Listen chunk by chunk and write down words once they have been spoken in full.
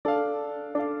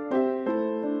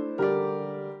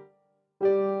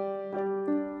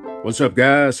What's up,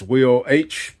 guys? Will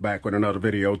H back with another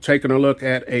video, taking a look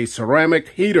at a ceramic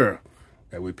heater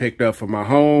that we picked up for my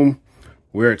home.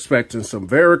 We're expecting some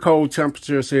very cold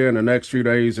temperatures here in the next few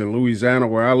days in Louisiana,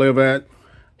 where I live at,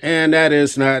 and that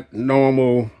is not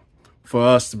normal for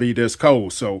us to be this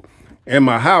cold. So in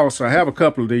my house, I have a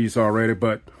couple of these already,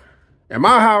 but in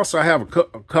my house, I have a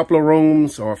couple of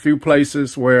rooms or a few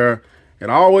places where it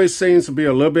always seems to be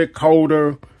a little bit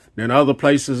colder than other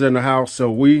places in the house. So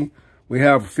we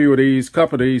have a few of these,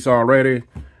 couple of these already,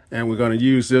 and we're going to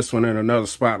use this one in another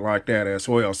spot like that as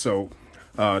well. So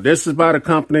this is by the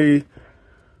company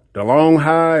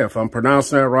DeLonghi, if I'm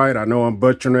pronouncing that right. I know I'm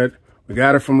butchering it. We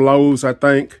got it from Lowe's, I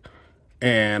think,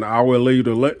 and I will leave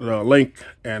the link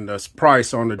and the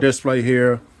price on the display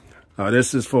here.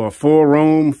 This is for a full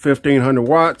room, 1500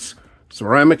 watts,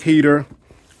 ceramic heater.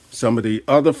 Some of the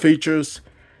other features,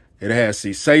 it has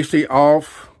the safety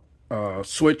off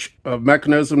switch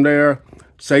mechanism there.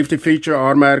 Safety feature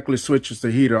automatically switches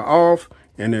the heater off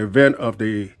in the event of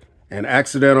an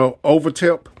accidental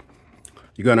overtip.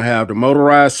 You're going to have the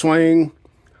motorized swing.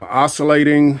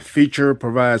 Oscillating feature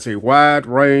provides a wide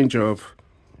range of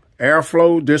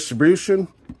airflow distribution.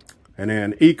 And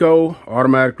then Eco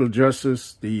automatically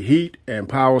adjusts the heat and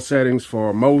power settings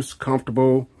for most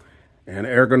comfortable and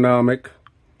ergonomic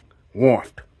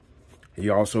warmth.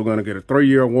 You're also going to get a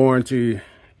 3-year warranty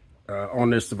on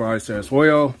this device as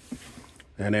well.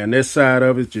 And then this side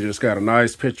of it, you just got a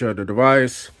nice picture of the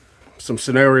device. Some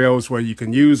scenarios where you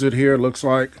can use it here, it looks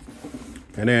like.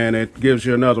 And then it gives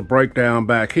you another breakdown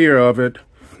back here of it.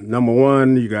 Number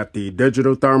one, you got the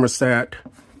digital thermostat.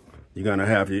 You're going to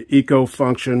have your eco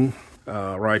function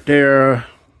right there.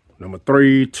 Number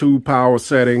 3, 2 power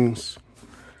settings.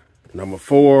 Number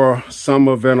 4,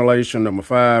 summer ventilation. Number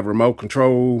 5, remote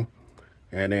control.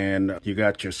 And then you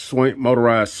got your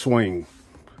motorized swing.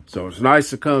 So it's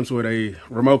nice, it comes with a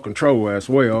remote control as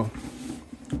well.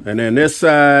 And then this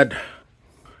side,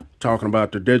 talking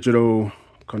about the digital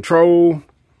control,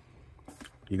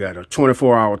 you got a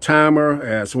 24-hour timer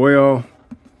as well,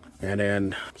 and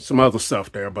then some other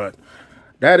stuff there. But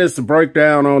that is the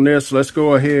breakdown on this. Let's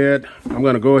go ahead. I'm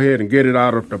going to go ahead and get it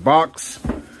out of the box,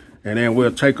 and then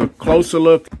we'll take a closer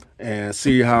look and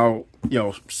see how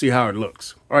it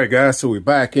looks. All right, guys, so we're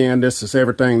back in. This is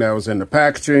everything that was in the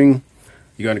packaging.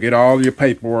 You're going to get all your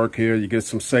paperwork here. You get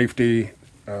some safety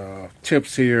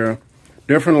tips here,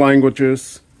 different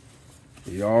languages.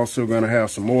 You're also going to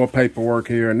have some more paperwork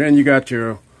here. And then you got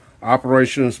your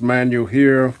operations manual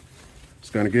here. It's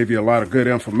going to give you a lot of good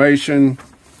information.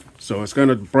 So it's going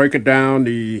to break it down,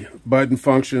 the button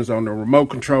functions on the remote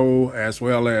control as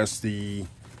well as the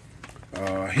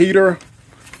heater.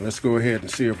 Let's go ahead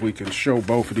and see if we can show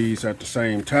both of these at the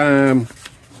same time.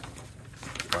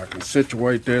 If I can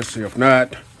situate this. If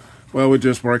not, well, we'll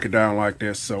just break it down like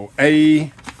this. So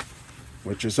A,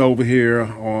 which is over here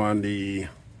on the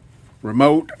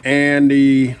remote and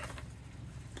the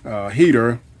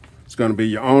heater, it's going to be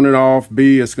your on and off.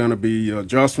 B, it's going to be your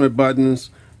adjustment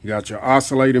buttons. You got your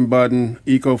oscillating button,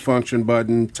 eco function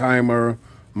button, timer,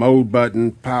 mode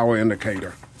button, power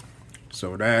indicator.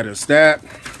 So that is that.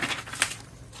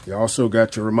 You also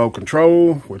got your remote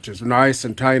control, which is nice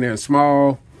and tiny and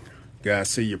small. You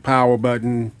guys see your power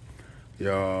button,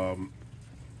 your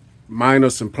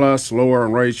minus and plus, lower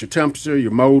and raise your temperature,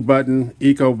 your mode button,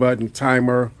 eco button,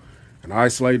 timer, an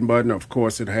isolating button. Of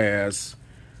course, it has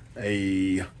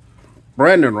a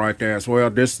branding right there as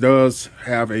well. This does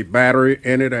have a battery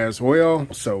in it as well.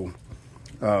 So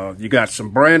you got some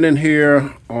branding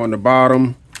here on the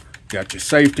bottom. You got your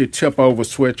safety tip over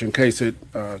switch in case it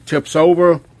tips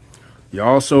over. You're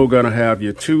also going to have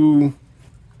your 2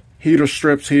 heater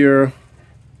strips here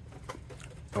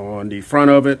on the front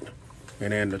of it.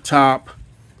 And then the top,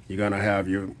 you're going to have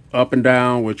your up and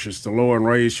down, which is to lower and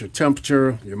raise your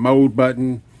temperature, your mode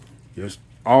button, your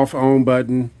off on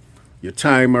button, your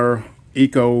timer,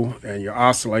 eco, and your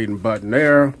oscillating button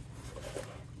there.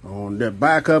 On the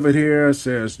back of it here, it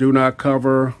says do not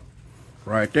cover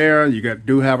right there. You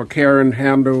do have a carrying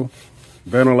handle,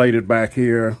 ventilated back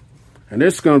here. And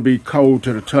this is going to be cold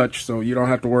to the touch, so you don't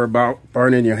have to worry about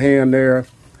burning your hand there.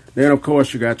 Then, of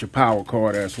course, you got your power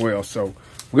cord as well. So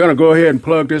we're going to go ahead and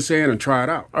plug this in and try it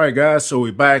out. All right, guys, so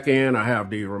we're back in. I have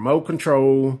the remote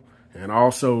control and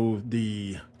also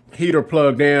the heater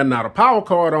plugged in. Now, the power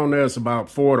cord on there is about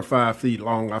 4 to 5 feet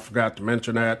long. I forgot to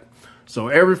mention that. So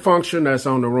every function that's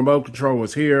on the remote control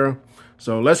is here.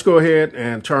 So let's go ahead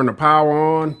and turn the power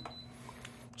on.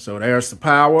 So there's the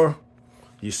power.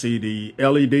 You see the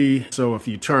LED. So if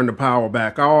you turn the power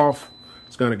back off,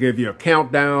 it's going to give you a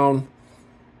countdown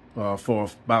for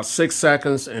about 6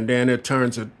 seconds, and then it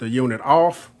turns the unit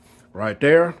off right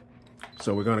there.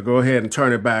 So we're going to go ahead and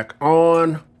turn it back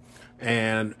on.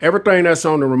 And everything that's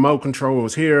on the remote control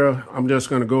is here. I'm just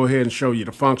going to go ahead and show you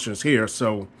the functions here.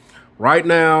 So right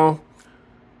now,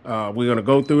 we're going to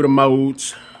go through the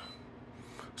modes.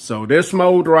 So this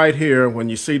mode right here, when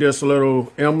you see this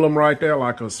little emblem right there,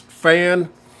 like a fan,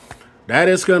 that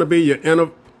is going to be your inner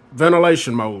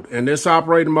ventilation mode. In this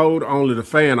operating mode, only the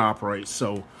fan operates.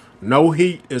 So no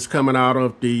heat is coming out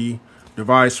of the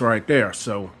device right there.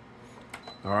 So,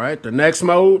 all right, the next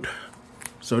mode.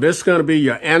 So this is going to be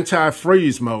your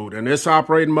anti-freeze mode. In this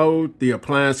operating mode, the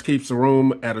appliance keeps the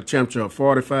room at a temperature of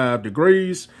 45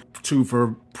 degrees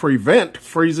to prevent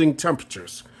freezing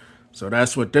temperatures. So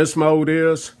that's what this mode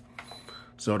is.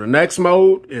 So the next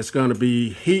mode is going to be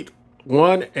heat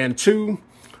 1 and 2.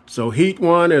 So heat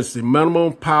 1 is the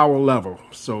minimum power level.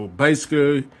 So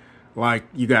basically, like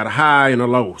you got a high and a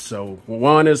low. So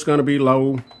 1 is going to be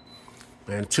low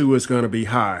and 2 is going to be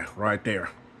high right there.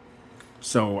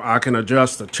 So I can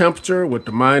adjust the temperature with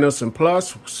the minus and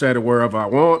plus, set it wherever I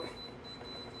want.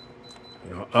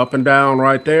 You know, up and down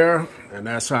right there, and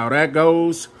that's how that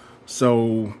goes.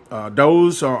 So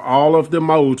those are all of the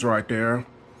modes right there.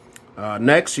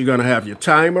 Next, you're going to have your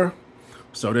timer.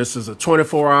 So this is a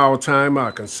 24-hour timer.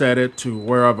 I can set it to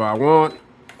wherever I want.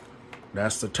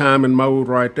 That's the timing mode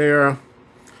right there.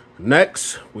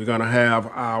 Next, we're going to have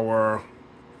our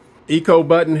eco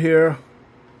button here.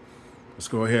 Let's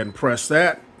go ahead and press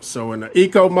that. So in the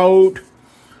eco mode,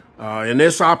 in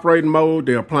this operating mode,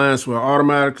 the appliance will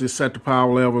automatically set the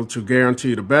power level to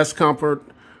guarantee the best comfort,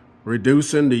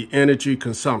 reducing the energy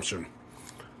consumption.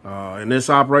 In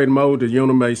this operating mode, the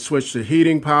unit may switch the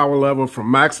heating power level from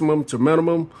maximum to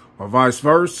minimum or vice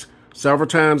versa several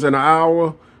times in an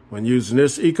hour. When using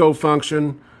this eco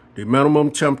function, the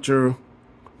maximum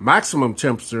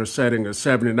temperature setting is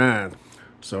 79.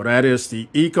 So that is the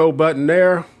eco button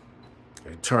there.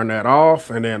 And turn that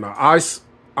off, and then the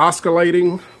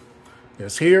oscillating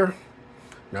is here.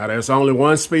 Now there's only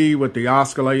one speed with the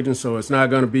oscillating, so it's not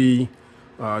going to be,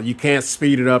 you can't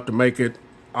speed it up to make it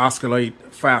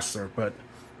oscillate faster, but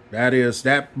that is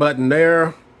that button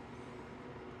there.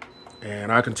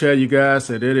 And I can tell you guys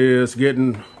that it is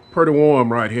getting pretty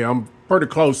warm right here. I'm pretty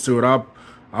close to it.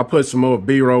 I'll put some more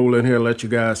B-roll in here, let you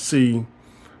guys see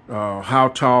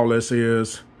how tall this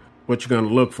is, what you're going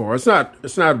to look for. It's not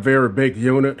a very big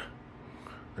unit.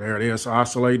 There it is,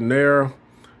 oscillating there.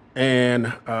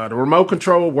 And the remote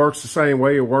control works the same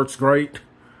way. It works great.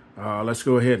 Let's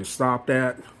go ahead and stop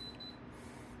that.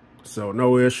 So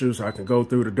no issues. I can go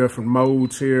through the different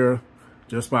modes here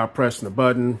just by pressing the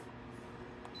button.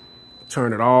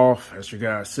 Turn it off, as you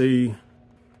guys see.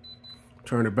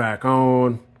 Turn it back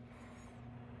on.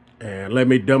 And let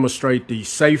me demonstrate the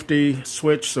safety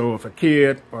switch. So if a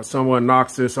kid or someone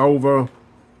knocks this over,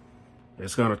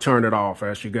 it's going to turn it off.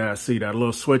 As you guys see, that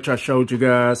little switch I showed you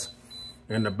guys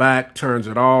in the back turns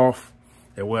it off.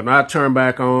 It will not turn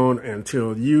back on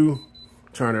until you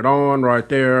turn it on right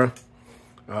there.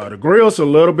 The grill's a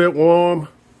little bit warm,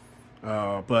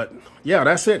 but yeah,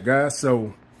 that's it, guys.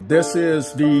 So this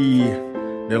is the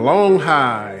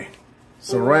DeLonghi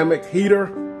ceramic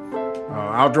heater.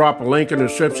 I'll drop a link in the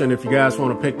description if you guys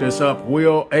want to pick this up.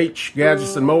 Will H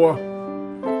Gadgets and More.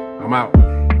 I'm out.